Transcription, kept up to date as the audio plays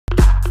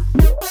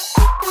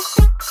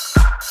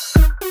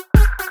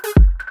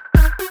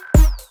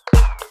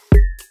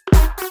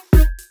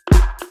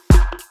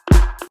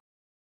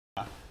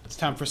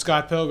time for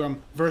Scott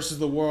Pilgrim versus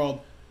the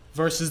world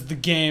versus the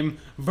game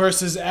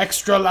versus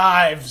extra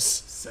lives.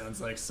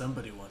 Sounds like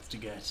somebody wants to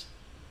get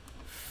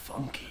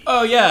funky.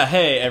 Oh yeah,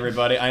 hey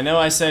everybody. I know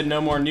I said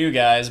no more new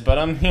guys, but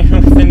I'm here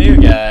with the new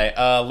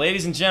guy.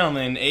 Ladies and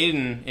gentlemen,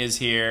 Aidan is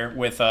here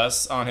with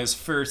us on his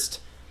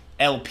first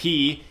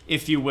LP,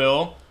 if you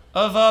will,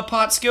 of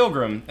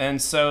Pilgrim.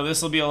 And so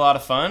this will be a lot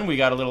of fun. We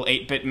got a little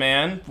 8-bit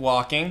man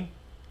walking.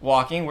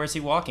 Where's he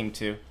walking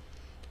to?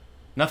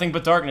 Nothing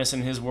but darkness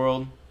in his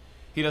world.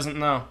 He doesn't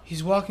know.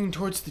 He's walking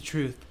towards the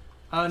truth.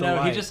 Oh no,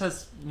 light. he just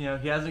has, he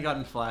hasn't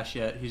gotten flash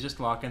yet. He's just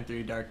walking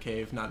through a dark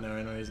cave, not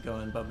knowing where he's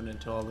going, bumping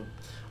into all the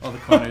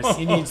corners.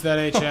 He needs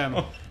that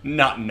HM.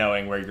 Not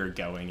knowing where you're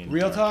going in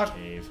Real dark talk,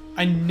 cave.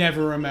 I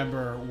never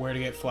remember where to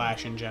get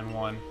Flash in Gen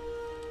 1.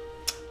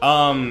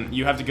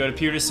 You have to go to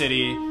Pewter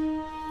City,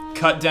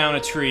 cut down a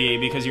tree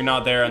because you're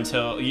not there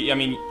until, I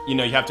mean, you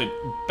have to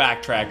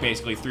backtrack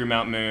basically through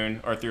Mount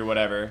Moon or through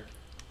whatever.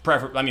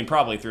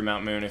 Probably through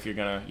Mount Moon if you're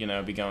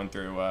gonna, be going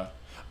through,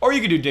 or you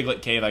could do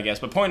Diglett Cave, I guess.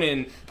 But point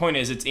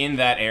is, it's in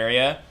that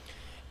area,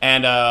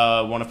 and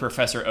one of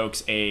Professor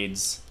Oak's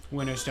aides.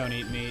 Winners don't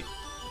eat meat.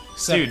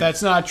 Except Dude.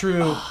 that's not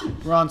true.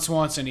 Ron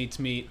Swanson eats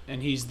meat,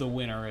 and he's the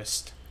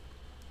winnerest.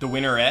 The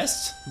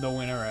winnerest? The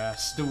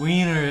winnerest. The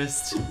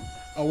wienerist.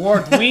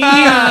 Award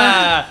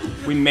winner!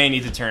 We may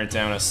need to turn it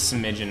down a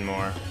smidgen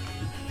more.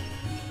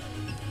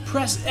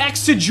 Press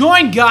X to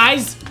join,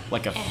 guys!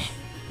 Like a...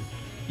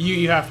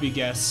 You have to be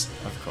guests.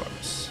 Of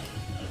course.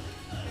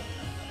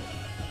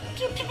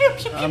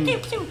 I'm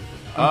Blake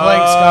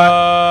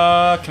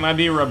Scott. Can I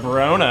be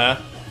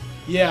Rabrona?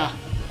 Yeah.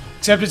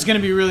 Except it's gonna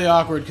be really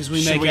awkward because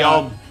we Should make we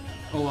out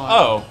a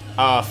lot.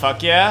 Oh,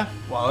 fuck yeah.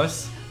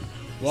 Wallace.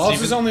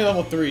 Wallace is only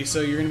level 3,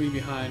 so you're gonna be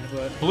behind,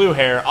 but... Blue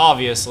hair,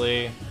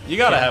 obviously. You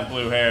gotta have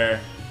blue hair.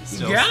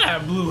 You gotta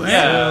have blue hair.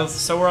 Yeah,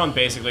 so we're on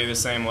basically the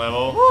same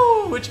level.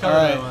 Woo! Which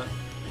color do I want?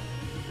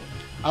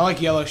 I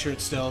like yellow shirt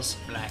stills.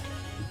 Black.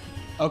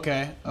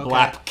 Okay.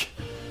 Black.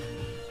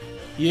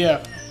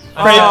 Yeah.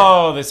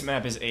 Oh, this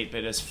map is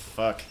 8-bit as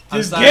fuck.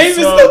 This game is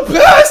the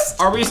best!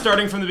 Are we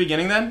starting from the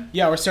beginning then?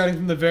 Yeah, we're starting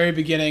from the very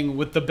beginning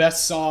with the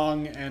best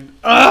song and...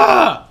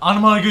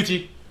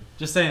 Anamanaguchi.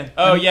 Just saying.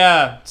 Oh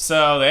yeah,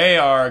 so they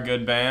are a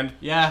good band.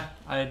 Yeah,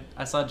 I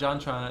saw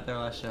JonTron at their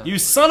last show. You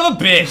son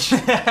of a bitch!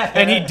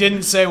 And he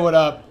didn't say what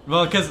up.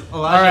 Well, because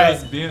Elijah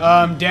was being...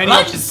 Danny,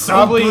 Elijah's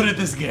so good at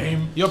this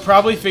game. You'll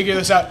probably figure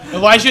this out.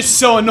 Elijah's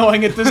so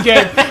annoying at this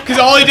game because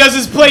all he does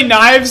is play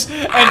knives,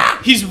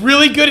 and he's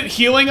really good at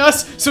healing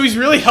us, so he's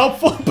really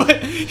helpful,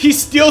 but he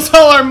steals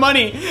all our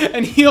money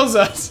and heals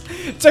us.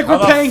 It's like we're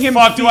paying him.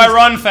 How the fuck do I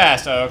run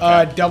fast? Oh,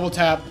 okay. Double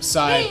tap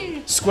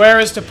side. Square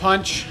is to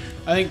punch.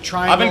 I think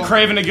triangle. I've been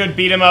craving a good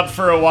beat 'em up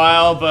for a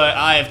while, but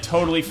I have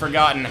totally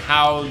forgotten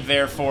how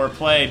therefore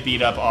play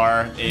beat up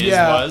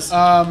was.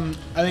 I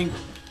think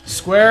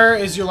square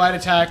is your light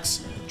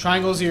attacks,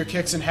 triangles are your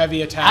kicks and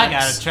heavy attacks. I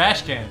got a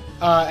trash can.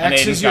 And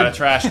Aidan's got a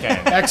trash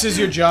can. X is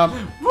your jump.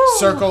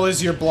 Circle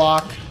is your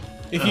block.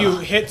 If you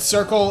hit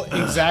circle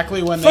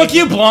exactly when Fuck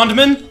you,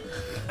 Blondeman!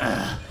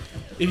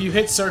 If you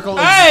hit circle...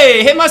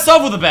 Hey! Hit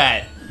myself with a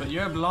bat! But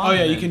you're a blonde. Oh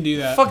yeah, you can do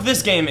that. Fuck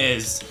this game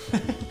is.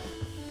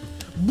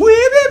 No!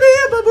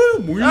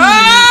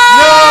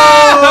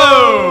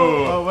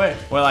 Oh wait.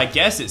 Well, I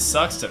guess it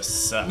sucks to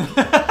suck.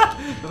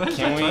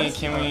 Can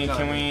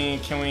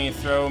we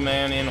throw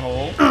man in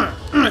hole?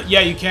 Yeah,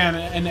 you can.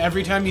 And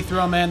every time you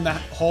throw a man in the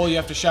hole, you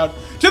have to shout,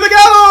 "To the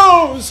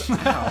gallows!"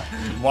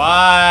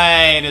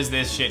 Why does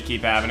this shit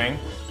keep happening?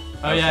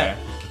 Oh yeah.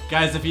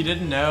 Guys, if you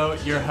didn't know,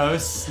 your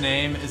host's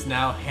name is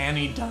now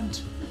Hanny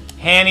Dunt.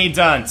 Hanny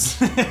Dunt.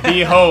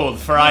 Behold,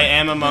 for I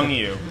am among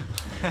you.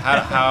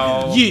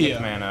 How yeah.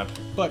 pick man up.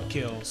 Butt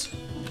kills.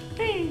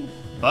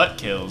 Butt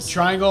kills.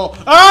 Triangle.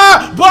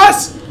 Ah!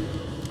 Bus!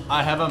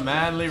 I have a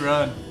manly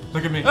run.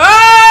 Look at me. I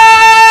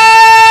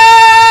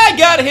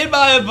got hit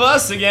by a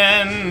bus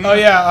again. Oh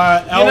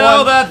yeah, L1. You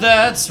know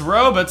that's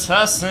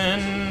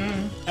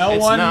Robitussin.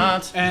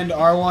 L1 and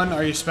R1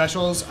 are your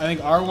specials. I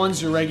think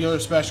R1's your regular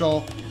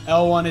special.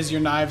 L1 is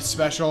your knives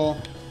special.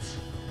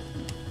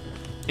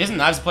 Isn't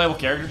Knives a playable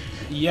character?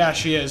 Yeah,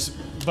 she is.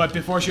 But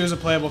before she was a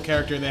playable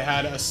character, they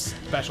had a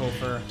special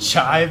for...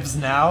 Chives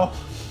now?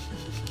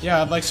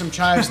 Yeah, I'd like some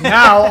chives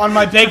now on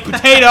my baked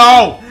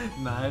potato!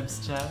 Knives,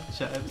 chives.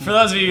 For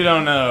those of you who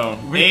don't know,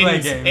 We play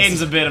games.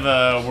 Aidan's a bit of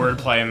a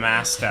wordplay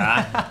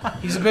master.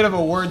 He's a bit of a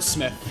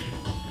wordsmith.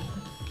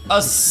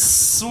 A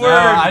sword. No,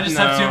 I just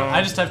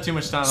have too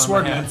much time on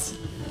my hands.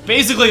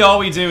 Basically, all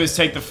we do is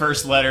take the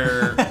first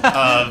letter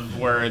of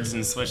words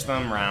and switch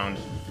them around.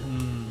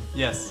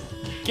 Yes.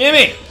 Give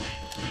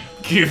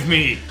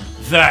me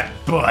that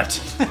butt.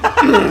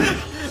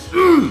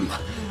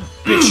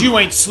 Bitch, you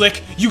ain't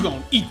slick. You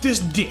gon' eat this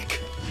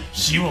dick.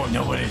 She won't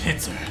know what it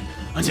hits her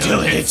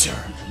Until it hits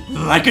her.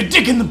 like a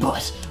dick in the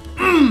butt.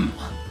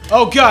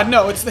 Oh god,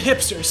 no, it's the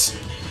hipsters.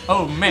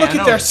 Oh man, Look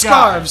at their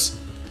scarves.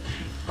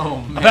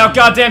 Oh man. About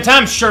goddamn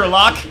time,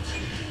 Sherlock.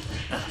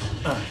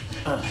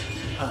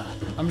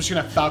 I'm just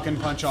gonna falcon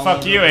punch all over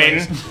Fuck you, the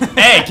place. Aidan.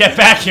 Hey, get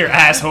back here,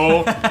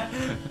 asshole.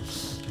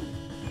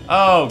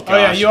 Oh, gosh. Oh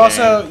yeah, you dang.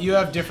 also you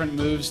have different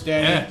moves,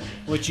 Danny, Yeah.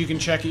 which you can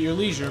check at your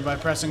leisure by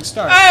pressing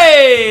start.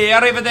 Hey,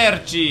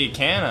 arrivederci,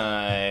 can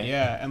I?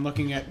 Yeah, and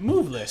looking at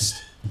move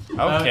list.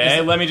 Okay, is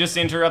it- let me just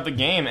interrupt the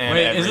game and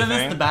Wait, everything. isn't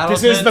this the battle?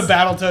 This is the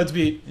Battletoads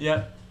beat.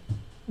 Yep.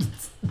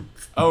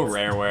 Oh,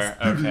 rareware.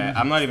 Okay,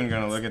 I'm not even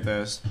gonna look at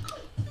this.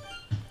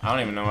 I don't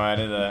even know why I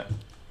did that.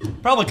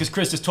 Probably because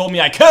Christus told me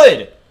I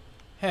could!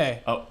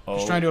 Hey, Oh, oh.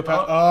 just trying to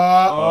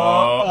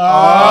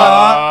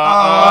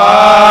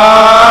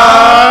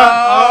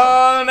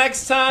Oh,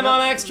 next time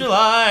on Extra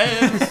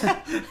Lives.